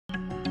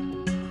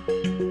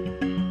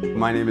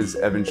My name is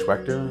Evan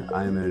Schwechter.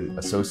 I am an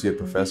associate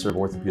professor of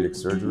orthopedic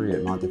surgery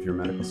at Montefiore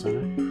Medical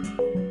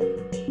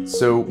Center.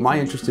 So my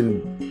interest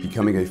in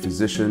becoming a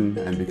physician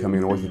and becoming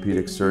an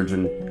orthopedic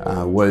surgeon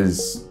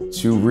was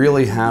to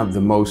really have the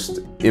most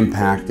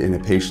impact in a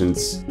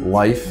patient's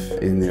life,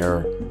 in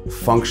their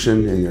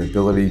function, in their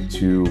ability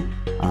to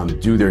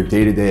do their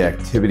day-to-day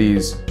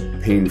activities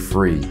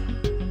pain-free.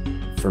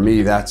 For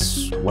me,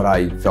 that's what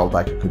I felt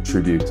I could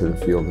contribute to the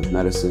field of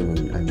medicine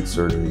and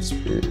surgery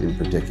in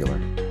particular.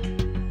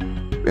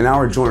 In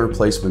our joint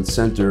replacement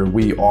center,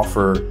 we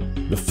offer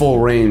the full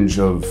range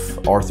of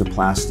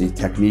arthroplasty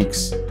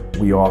techniques.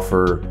 We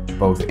offer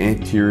both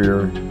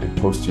anterior and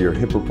posterior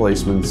hip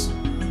replacements.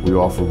 We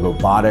offer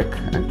robotic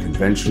and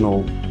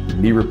conventional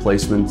knee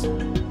replacement.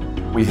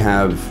 We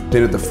have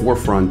been at the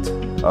forefront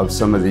of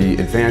some of the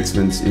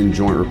advancements in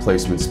joint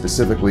replacement,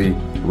 specifically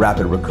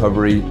rapid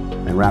recovery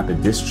and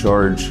rapid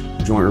discharge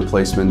joint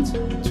replacement,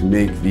 to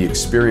make the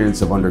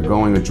experience of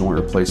undergoing a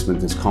joint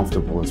replacement as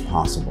comfortable as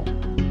possible.